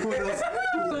finger to everyone else.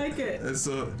 I like it. And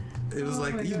so it was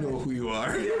like, you know who you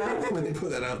are when they put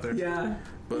that out there. Yeah.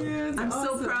 But I'm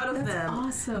so proud of them.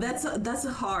 Awesome. That's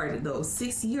hard though.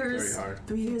 6 years. Very hard.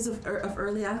 3 years of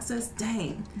early access.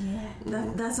 Dang.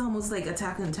 Yeah. That's almost like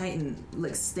Attack on Titan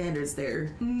like standards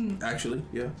there. actually,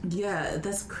 yeah. Yeah,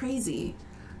 that's crazy.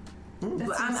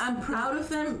 But I'm proud of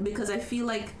them because I feel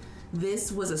like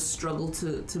this was a struggle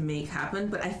to make happen,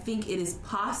 but I think it is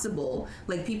possible.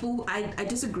 Like people, I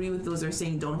disagree with those that are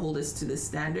saying don't hold us to this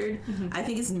standard. I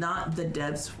think it's not the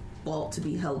devs' fault to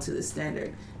be held to this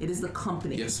standard. It is the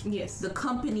company. Yes. The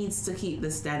company needs to keep the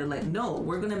standard. Like, no,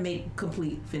 we're going to make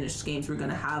complete finished games. We're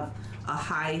going to have a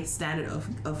high standard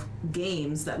of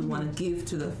games that we want to give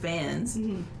to the fans.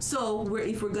 So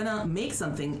if we're going to make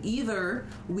something, either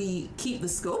we keep the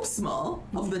scope small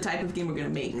of the type of game we're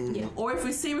going to make, or if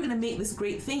we say we're going to make this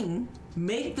great thing,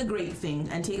 make the great thing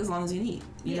and take as long as you need.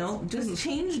 You know, just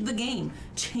change the game.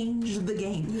 Change the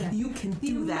game. Yeah. You can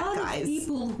do that, guys. Of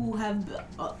people who have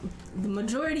the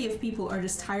majority of people are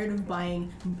just tired of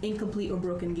buying incomplete or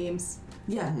broken games.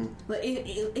 Yeah. But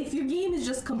if your game is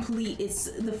just complete,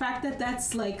 it's the fact that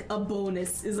that's like a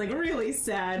bonus is like really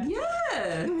sad.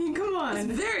 Yeah. I mean, come on. It's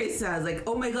very sad. Like,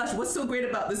 oh my gosh, what's so great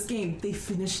about this game? They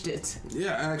finished it.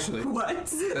 Yeah, actually. What?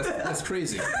 That's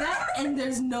crazy. That, and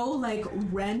there's no like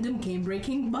random game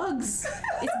breaking bugs.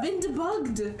 It's been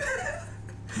debugged.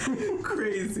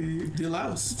 Crazy. The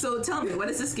allows. So tell me, what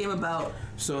is this game about?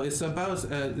 So it's about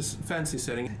this fantasy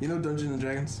setting. You know Dungeons and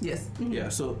Dragons? Yes. Yeah,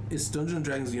 so it's Dungeons and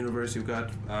Dragons universe. You've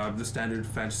got the standard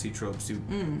fantasy tropes.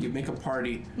 You make a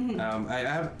party.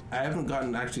 I haven't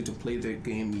gotten actually to play the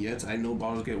game yet. I know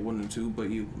Baldur's Gate 1 and 2, but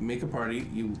you make a party,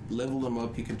 you level them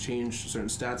up, you can change certain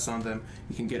stats on them,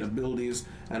 you can get abilities,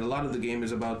 and a lot of the game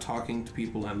is about talking to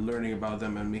people and learning about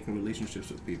them and making relationships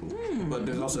with people. But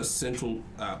there's also a central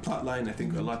plot line. I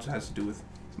think a lot has to do with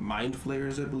mind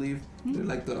flayers, I believe. They're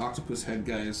like the octopus head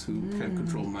guys who can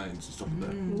control minds and stuff like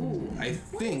that. I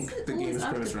think the game is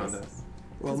premised around that.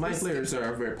 Well, mind flayers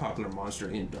are a very popular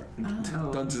monster in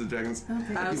Dungeons and Dragons.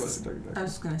 Okay. I was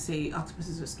just gonna say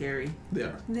octopuses are scary. They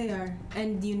are. They are,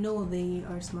 and you know they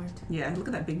are smart. Yeah, look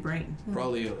at that big brain.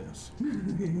 Probably aliens.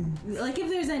 Like if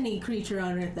there's any creature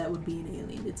on Earth that would be an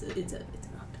alien, it's an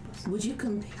octopus.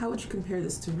 How would you compare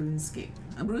this to RuneScape?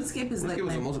 RuneScape is RuneScape like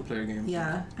was a multiplayer game.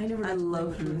 Yeah, I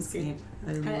love RuneScape.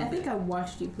 I think I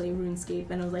watched you play RuneScape,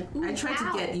 and I was like, ooh, I tried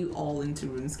to get you all into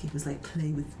RuneScape. It was like,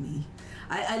 play with me.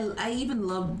 I even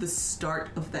loved the start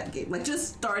of that game. Like,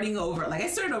 just starting over. Like, I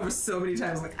started over so many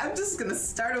times. Like, I'm just gonna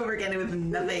start over again with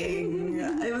nothing.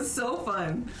 It was so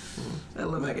fun. I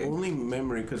love that game. My only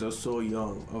memory, because I was so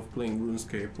young, of playing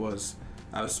RuneScape was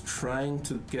I was trying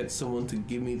to get someone to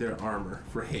give me their armor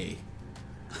for hay.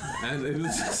 And it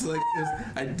was just like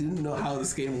I didn't know how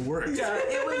this game worked. Yeah,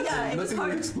 it was hard.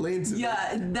 Nothing explained to me.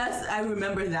 Yeah, I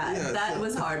remember that. Yeah, that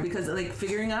was hard because like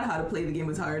figuring out how to play the game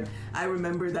was hard. I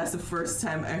remember that's the first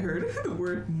time I heard the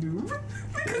word noob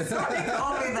because somebody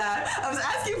called me that. I was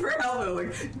asking for help. I was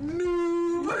like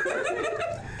noob.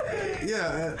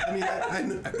 Yeah, I mean,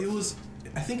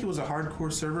 I think it was a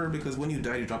hardcore server because when you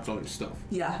died, you dropped all your stuff.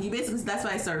 Yeah, you basically. That's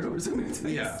why I started over so many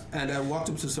times. Yeah, and I walked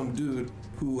up to some dude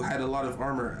who had a lot of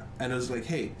armor, and I was like,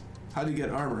 "Hey, how do you get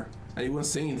armor?" And he wouldn't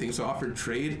say anything, so I offered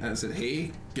trade, and I said,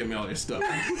 "Hey, give me all your stuff."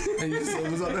 And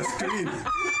it was on that screen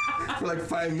for like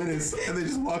 5 minutes, and they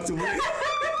just walked away.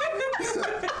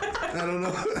 I don't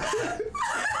know. I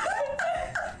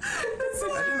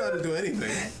didn't know how to do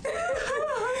anything.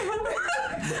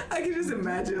 I can just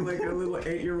imagine like a little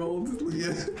 8-year-old.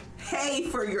 Yeah. Hey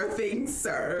for your things,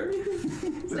 sir.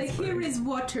 It's like, here is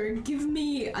water. Give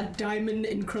me a diamond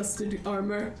encrusted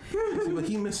armor. See, but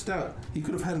he missed out. He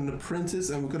could have had an apprentice,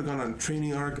 and we could have gone on a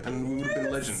training arc, and we would have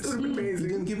been legends. It would have been amazing.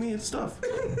 He didn't give me his stuff.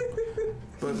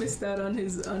 But missed out on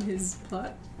his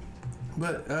plot.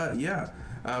 But yeah,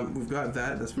 we've got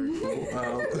that. That's very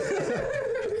cool.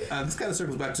 This kind of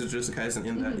circles back to Jujutsu Kaisen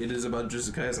in that it is about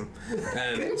Jujutsu Kaisen.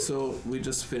 And so we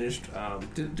just finished.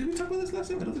 Did we talk about this last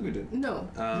time? I don't think we did. No,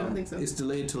 I don't think so. It's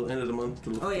delayed till end of the month.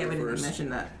 Oh yeah, we didn't mention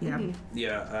that. Yeah.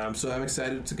 Yeah. So I'm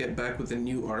excited to get back with a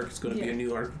new arc. It's going to be a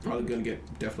new arc. Probably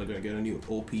definitely going to get a new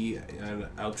OP and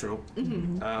outro.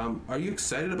 Are you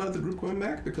excited about the group going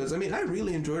back? Because I mean, I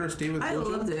really enjoyed our stay with Gojo. I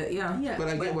loved it. Yeah. But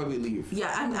I get why we leave.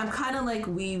 Yeah, I'm kind of like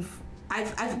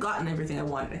I've gotten everything I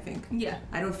wanted, I think. Yeah.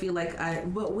 I don't feel like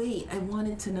but wait, I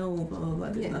wanted to know, blah, blah, blah.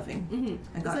 There's nothing.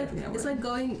 I got everything I wanted. It's like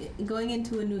going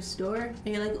into a new store,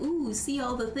 and you're like, ooh, see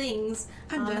all the things.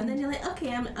 I'm done. And then you're like,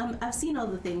 okay, I've seen all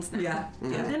the things now. Yeah.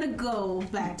 I'm gonna go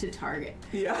back to Target.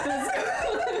 Yeah.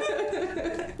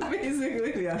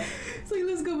 Basically. Yeah. It's like,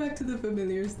 let's go back to the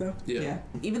familiar stuff. Yeah.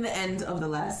 Even the end of the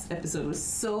last episode was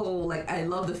so, like, I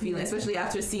love the feeling, especially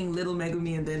after seeing little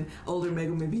Megumi and then older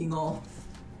Megumi being all...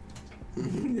 I was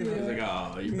like,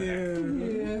 oh, you're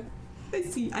back.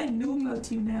 Yeah. I know about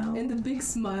you now. And the big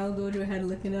smile Gojo had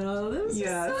looking at all of them.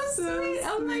 Yeah, so sweet.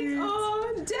 I'm like,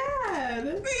 oh,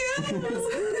 Dad.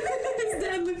 His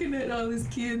dad looking at all his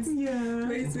kids. Yeah.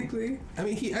 Basically. I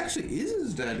mean, he actually is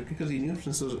his dad because he knew him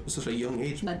since such a young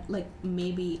age. Like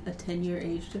maybe a 10-year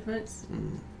age difference.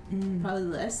 Probably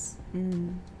less.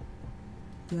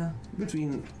 Yeah.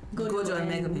 Between Gojo and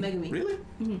Megumi. Really?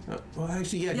 Well,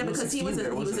 actually, yeah. Yeah, because he was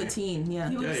a teen. Yeah.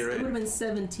 You're right. It would have been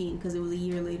 17 because it was a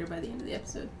year later by the end of the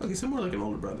episode. Okay, so more like an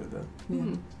older brother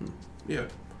then. Yeah.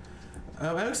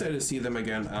 I'm excited to see them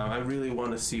again. I really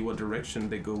want to see what direction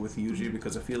they go with Yuji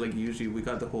because I feel like Yuji, we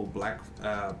got the whole black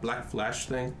Flash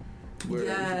thing. Where he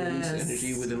released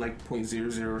energy within like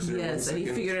 0.000. Yes, and he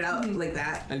figured it out like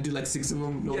that. And did like 6 of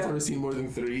them. No one's ever seen more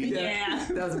than 3. Yeah.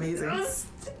 That was amazing.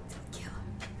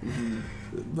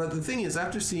 But the thing is,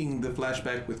 after seeing the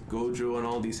flashback with Gojo and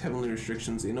all these heavenly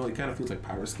restrictions, it kind of feels like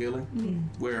power scaling,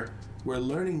 where we're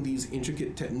learning these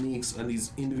intricate techniques and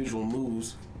these individual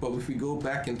moves, but if we go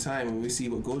back in time and we see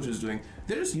what Gojo's doing,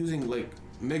 they're just using like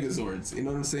Megazords, you know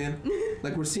what I'm saying?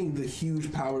 Like we're seeing the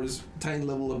huge powers, tiny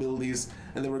level abilities,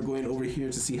 and then we're going over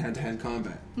here to see hand-to-hand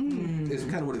combat. It's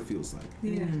kind of what it feels like.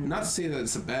 Yeah. Not to say that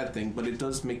it's a bad thing, but it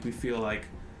does make me feel like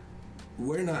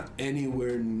we're not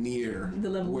anywhere near the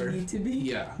level we need to be.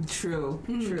 Yeah. True.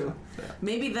 Yeah.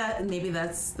 Maybe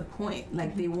that's the point.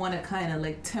 Like they want to kind of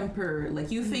like temper.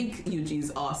 Like you think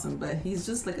Yuji's awesome, but he's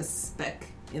just like a speck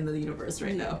in the universe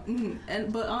right now.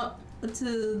 But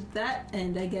to that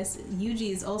end, I guess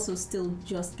Yuji is also still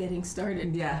just getting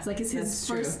started. Yeah, it's like it's his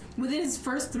first. Within his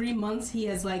first 3 months, he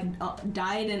has like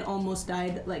died and almost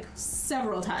died like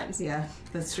several times. Yeah,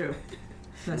 that's true.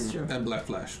 That's true. And Black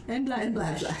Flash. And Black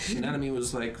Flash. Nanami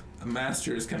was like,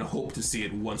 masters kind of hope to see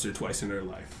it once or twice in their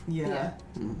life. Yeah.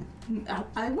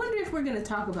 I wonder if we're gonna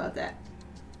talk about that,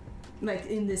 like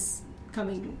in this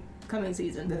coming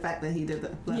season. The fact that he did the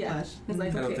Black Flash. It's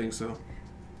like, I don't think so.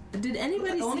 Did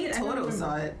anybody see it? Toto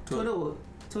saw it. Toto.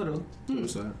 Toto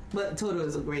saw it. But Toto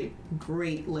is a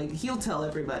great, like, he'll tell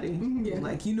everybody. Yeah.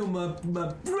 Like, you know, my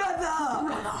brother!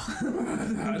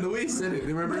 The way he said it,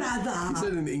 remember? Brother! He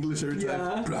said it in English every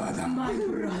time. Brother. My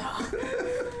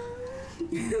brother.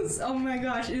 Yes, oh my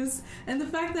gosh. It was, and the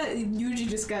fact that Yuji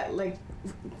just got, like,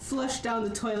 flushed down the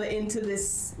toilet into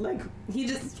this, like, he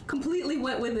just completely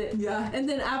went with it. Yeah. And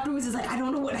then afterwards, he's like, I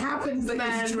don't know what happened, like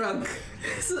man. He's drunk.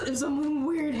 So, something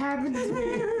weird happened to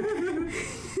me.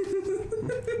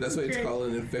 That's why it's called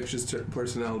an infectious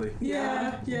personality.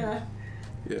 Yeah.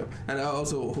 Yeah, and I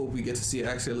also hope we get to see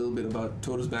actually a little bit about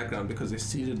Toto's background because they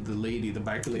seated the lady, the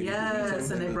biker lady.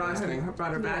 Yes, and they brought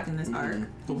her back in this arc.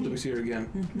 Hopefully we see her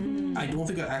again. I don't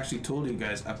think I actually told you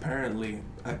guys, apparently,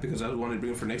 because I wanted to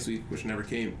bring her for next week, which never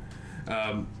came.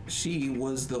 She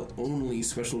was the only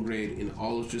special grade in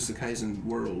all of Jujutsu Kaisen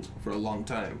world for a long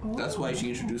time. That's why she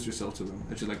introduced herself to them.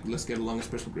 And she's like, let's get along as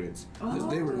special grades. Because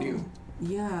they were new.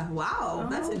 Yeah, wow,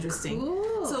 that's interesting.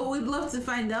 Cool. So we'd love to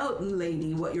find out,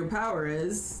 lady, what your power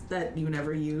is that you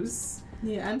never use.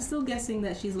 Yeah, I'm still guessing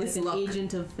that she's like It's an luck.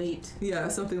 agent of fate. Yeah,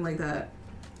 something like that.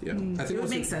 Yeah, I think it would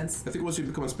make sense. I think once you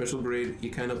become a special grade, you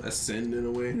kind of ascend in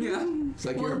a way. Yeah, it's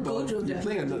like Well, you're above. Gojo You're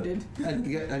playing definitely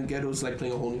and Ghetto's like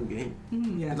playing a whole new game.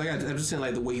 yeah, Like I'm just saying,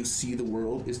 like the way you see the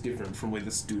world is different from the way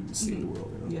the students see the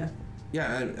world. You know?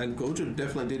 yeah. And Gojo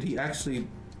definitely did. He actually,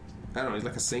 I don't know, he's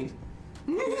like a saint.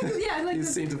 Yeah, like he's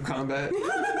a saint of combat.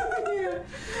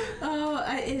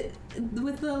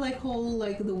 With the like whole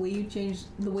like the way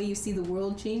you see the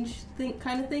world change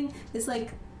kind of thing. It's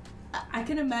like I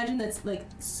can imagine that's like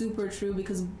super true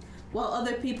because while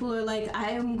other people are like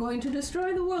I am going to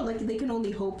destroy the world, like they can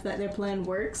only hope that their plan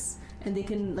works and they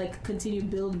can like continue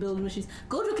build machines.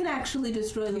 Gojo can actually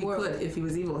destroy the world. He could if he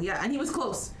was evil. Yeah, and he was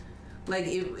close. Like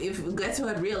if Getsu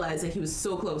had realized that he was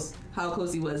so close, how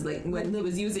close he was, like when he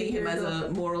was using him as a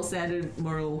moral standard,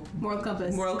 moral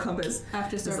compass.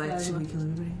 After it's like, should we kill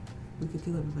everybody? We could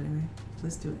kill everybody, right?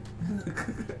 Let's do it.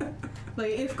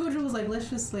 Like if Gojo was like, let's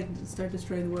just like start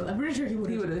destroying the world, I'm pretty sure he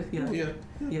would have. He would have.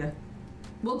 Yeah.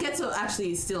 Well, Getsu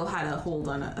actually still had a hold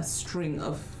on a string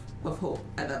of hope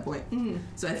at that point.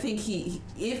 So I think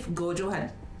if Gojo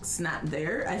had snapped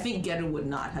there, I think Geto would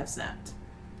not have snapped.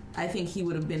 I think he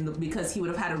would have been because he would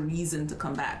have had a reason to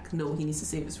come back. No, he needs to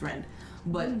save his friend.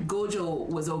 But Gojo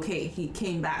was okay. He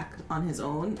came back on his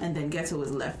own, and then Geto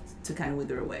was left to kind of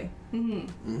wither away.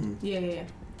 Yeah.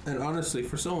 And honestly,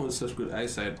 for someone with such good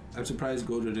eyesight, I'm surprised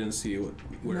Gojo didn't see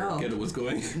where Geto was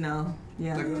going. No,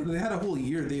 yeah. Like, they had a whole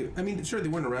year. They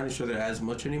weren't around each other as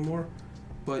much anymore,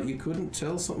 but you couldn't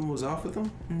tell something was off with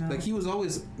him. No. Like he was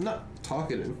always not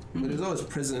talkative, but he was always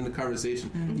present in the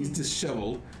conversation. He's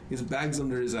disheveled. His bag's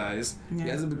under his eyes. Yeah. He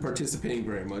hasn't been participating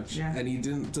very much, and he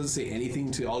doesn't say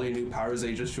anything to all your new powers that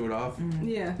he just showed off.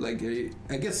 Yeah. Like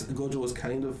I guess Gojo was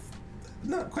kind of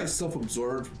not quite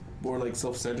self-absorbed, more like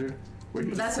self-centered. Where he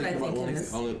was That's what I think it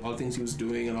is. All the things he was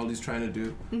doing and all he's trying to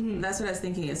do. That's what I was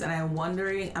thinking is, and I'm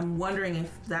wondering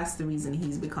if that's the reason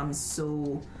he's become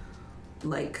so,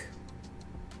 like,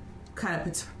 kind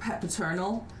of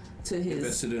paternal to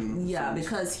his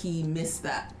because he missed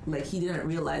that. Like he didn't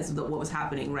realize what was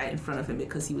happening right in front of him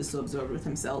because he was so absorbed with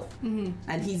himself.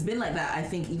 And he's been like that, I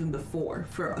think, even before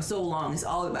for so long. It's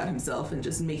all about himself and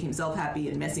just making himself happy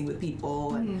and messing with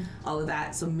people and all of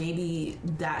that. So maybe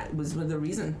that was the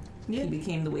reason he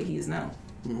became the way he is now.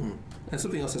 And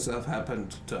something else has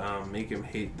happened to make him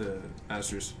hate the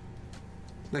masters.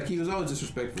 Like he was always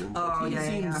disrespectful. He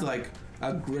seems like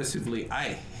aggressively,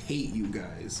 I hate you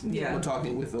guys. Yeah. We're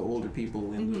talking with the older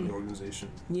people in the organization.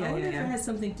 I wonder if it has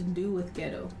something to do with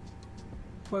Geto.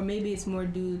 Or maybe it's more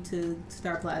due to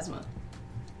Star Plasma.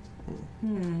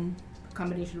 A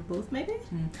combination of both, maybe?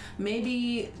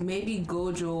 Maybe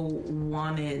Gojo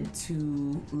wanted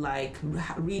to like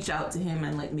reach out to him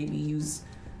and like maybe use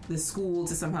the school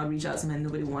to somehow reach out to him and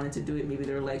nobody wanted to do it. Maybe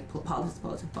they were like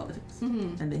politics.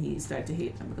 And then he started to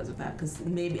hate them because of that. Because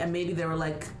maybe they were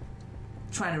like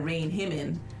trying to rein him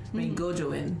in bring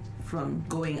Gojo in from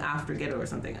going after Geto or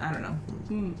something. I don't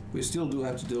know. We still do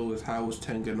have to deal with how was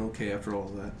Tengen okay after all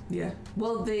of that. Yeah.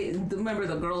 Well, remember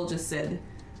the girl just said.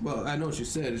 Well, I know what you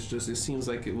said. It's just it seems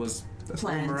like it was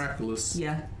planned. Miraculous.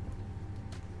 Yeah.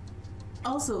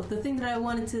 Also, the thing that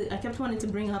I kept wanting to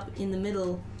bring up in the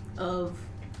middle of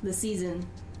the season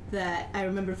that I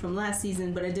remembered from last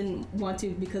season, but I didn't want to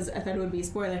because I thought it would be a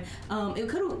spoiler.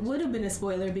 It would have been a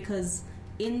spoiler because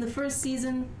in the first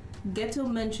season, Geto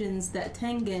mentions that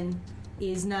Tengen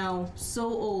is now so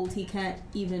old he can't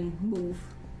even move,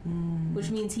 which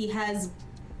means he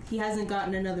hasn't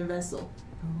gotten another vessel.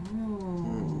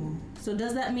 Oh. So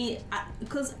does that mean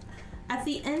because at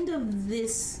the end of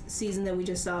this season that we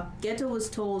just saw, Geto was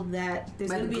told that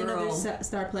there's going to be another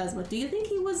star plasma. Do you think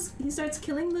he starts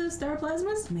killing the star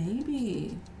plasmas?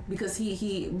 Maybe because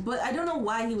but I don't know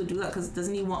why he would do that. Because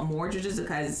doesn't he want more Jujutsu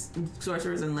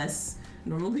sorcerers and less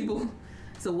normal people?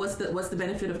 So what's the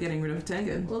benefit of getting rid of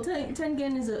Tengen? Well,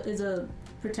 Tengen is a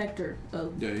protector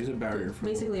of. Yeah, he's a barrier.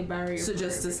 Basically a barrier. So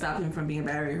just to stop him from being a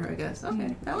barrier, I guess.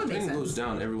 Okay, that would make sense. If Tengen goes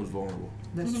down, everyone's vulnerable.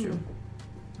 That's true.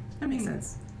 That makes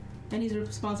sense. And he's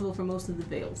responsible for most of the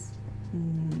veils.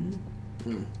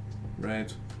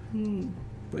 Right.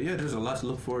 But yeah, there's a lot to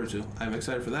look forward to. I'm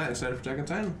excited for that. Excited for Attack on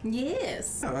Titan.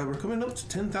 Yes. Yeah, we're coming up to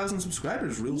 10,000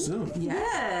 subscribers real soon.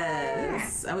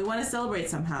 Yes. And we want to celebrate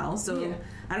somehow. So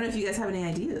I don't know if you guys have any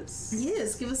ideas.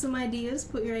 Yes, give us some ideas.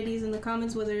 Put your ideas in the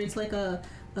comments, whether it's like a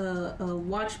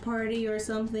watch party or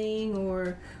something,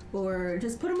 or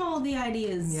just put them all the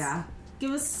ideas. Yeah.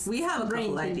 Give us. We have a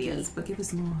couple ideas, but give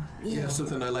us more. Yeah,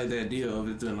 something I like the idea of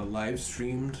is doing a live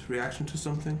streamed reaction to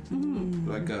something,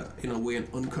 like in a way an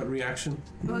uncut reaction.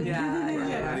 Oh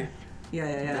yeah.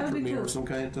 That would be cool. Of some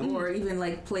kind. Or even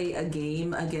like play a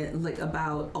game again, like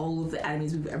about all of the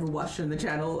animes we've ever watched on the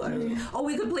channel.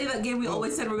 We could play that game we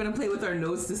always said we're gonna play with our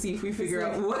notes to see if we figure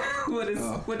out what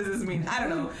does this mean. I don't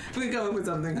know. We could come up with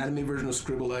something. Anime version of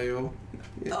Scribble.io.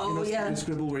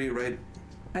 Scribble where you write.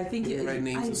 I think you write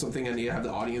names of something and you have the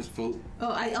audience vote.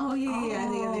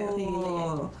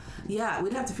 Yeah,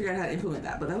 we'd have to figure out how to implement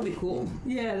that, but that would be cool.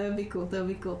 Yeah, that would be cool.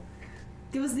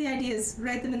 Give us the ideas.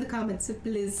 Write them in the comments,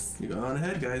 please. You go on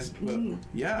ahead, guys. But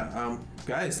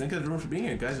guys, thank you everyone for being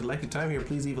here. Guys, if you like your time here,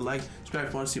 please leave a like, subscribe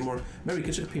if you want to see more. Remember, you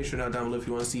can check Patreon out down below if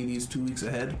you want to see these 2 weeks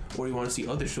ahead, or you want to see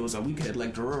other shows a week ahead,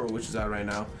 like Dororo, which is out right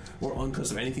now, or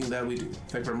uncuts of anything that we do.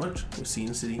 Thank you very much. We'll see you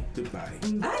in the city. Goodbye.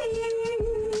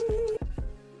 Bye.